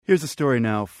Here's a story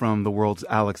now from the world's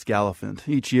Alex Gallafent.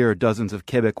 Each year, dozens of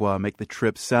Québécois make the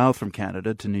trip south from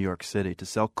Canada to New York City to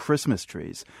sell Christmas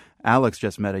trees. Alex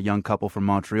just met a young couple from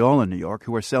Montreal in New York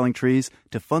who are selling trees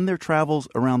to fund their travels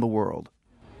around the world.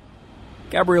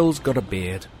 Gabrielle's got a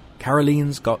beard.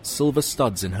 Caroline's got silver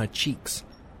studs in her cheeks.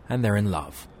 And they're in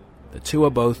love. The two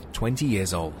are both 20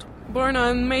 years old. Born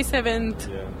on May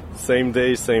 7th. Yeah. Same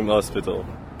day, same hospital.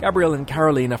 Gabrielle and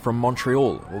Caroline are from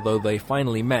Montreal, although they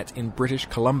finally met in British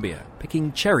Columbia,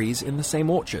 picking cherries in the same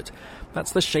orchard.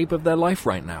 That's the shape of their life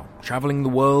right now, traveling the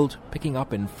world, picking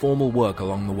up informal work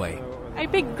along the way. I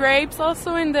picked grapes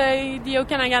also in the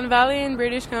Okanagan Valley in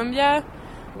British Columbia.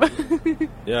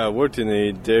 Yeah, I worked in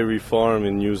a dairy farm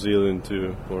in New Zealand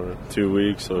too, for 2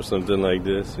 weeks or something like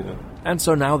this, And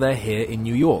so now they're here in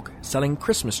New York, selling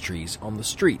Christmas trees on the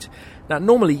street. Now,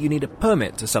 normally you need a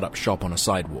permit to set up shop on a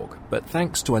sidewalk, but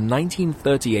thanks to a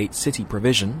 1938 city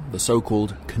provision, the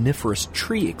so-called coniferous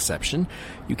tree exception,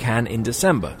 you can in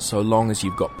December, so long as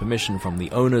you've got permission from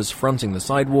the owners fronting the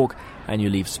sidewalk and you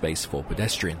leave space for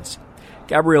pedestrians.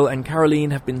 Gabrielle and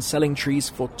Caroline have been selling trees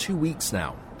for 2 weeks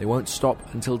now. They won't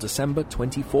stop until December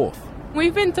 24th.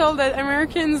 We've been told that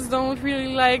Americans don't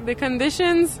really like the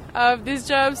conditions of this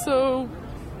job, so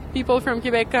people from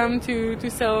Quebec come to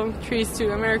sell trees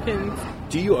to Americans.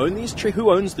 Do you own these trees?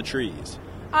 Who owns the trees?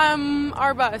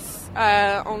 Our boss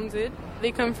owns it.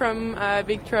 They come from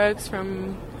big trucks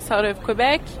from south of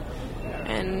Quebec,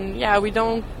 and yeah, we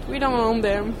don't own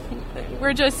them.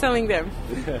 We're just selling them.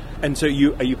 And so are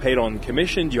you paid on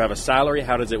commission? Do you have a salary?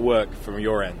 How does it work from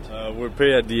your end? We're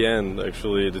paid at the end,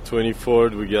 actually. The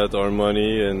 24th we get our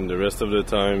money, and the rest of the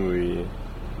time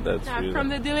from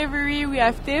the delivery we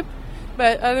have tip,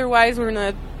 but otherwise we're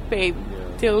not paid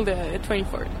till the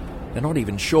 24th. They're not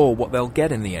even sure what they'll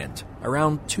get in the end.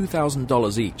 Around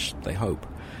 $2,000 each, they hope.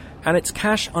 And it's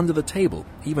cash under the table.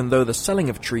 Even though the selling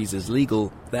of trees is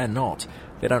legal, they're not.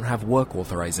 They don't have work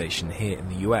authorization here in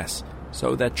the US.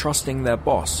 So they're trusting their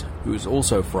boss, who's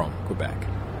also from Quebec.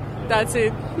 That's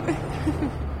it.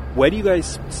 Where do you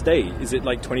guys stay? Is it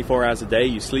like 24 hours a day?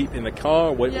 You sleep in the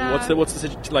car? What's the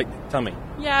situation? Like, tell me.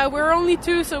 Yeah, we're only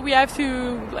two, so we have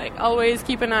to always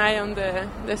keep an eye on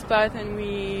the spot, and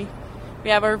we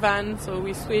have our van, so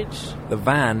we switch. The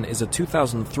van is a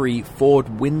 2003 Ford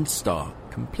Windstar,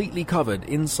 completely covered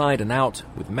inside and out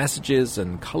with messages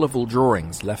and colorful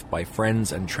drawings left by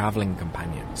friends and traveling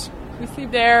companions. We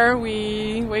sleep there,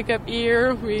 we wake up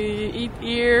here, we eat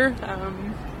here.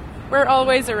 We're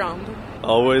always around.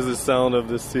 Always the sound of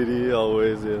the city,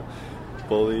 always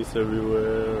police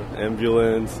everywhere,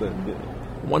 ambulance.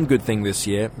 One good thing this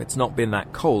year, it's not been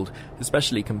that cold,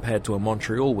 especially compared to a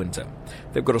Montreal winter.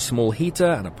 They've got a small heater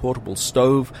and a portable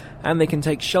stove, and they can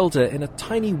take shelter in a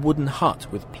tiny wooden hut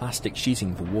with plastic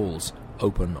sheeting for walls,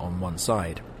 open on one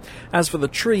side. As for the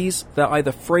trees, they're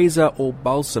either Fraser or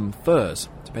balsam firs.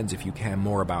 Depends if you care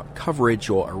more about coverage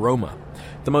or aroma.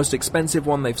 The most expensive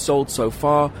one they've sold so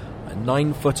far, a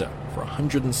 9-footer for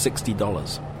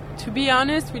 $160. To be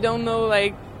honest, we don't know,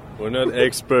 We're not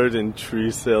expert in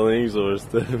tree sellings or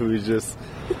stuff.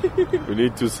 We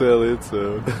need to sell it,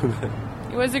 so...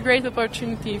 It was a great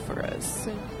opportunity for us.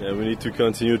 Yeah, we need to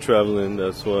continue traveling,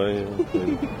 that's why.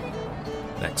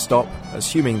 Next stop,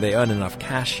 assuming they earn enough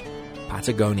cash,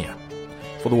 Patagonia.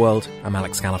 For The World, I'm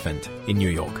Alex Gallafent in New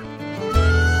York.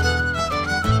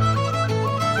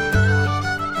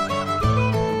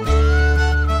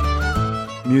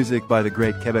 Music by the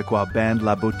great Québécois band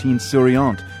La Bottine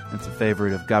Souriante. It's a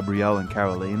favorite of Gabrielle and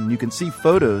Caroline. And you can see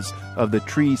photos of the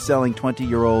tree-selling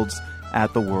 20-year-olds at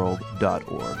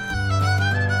theworld.org.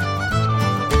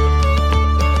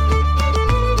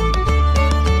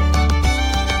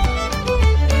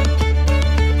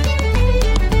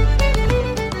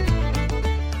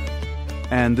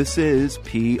 And this is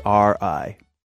PRI.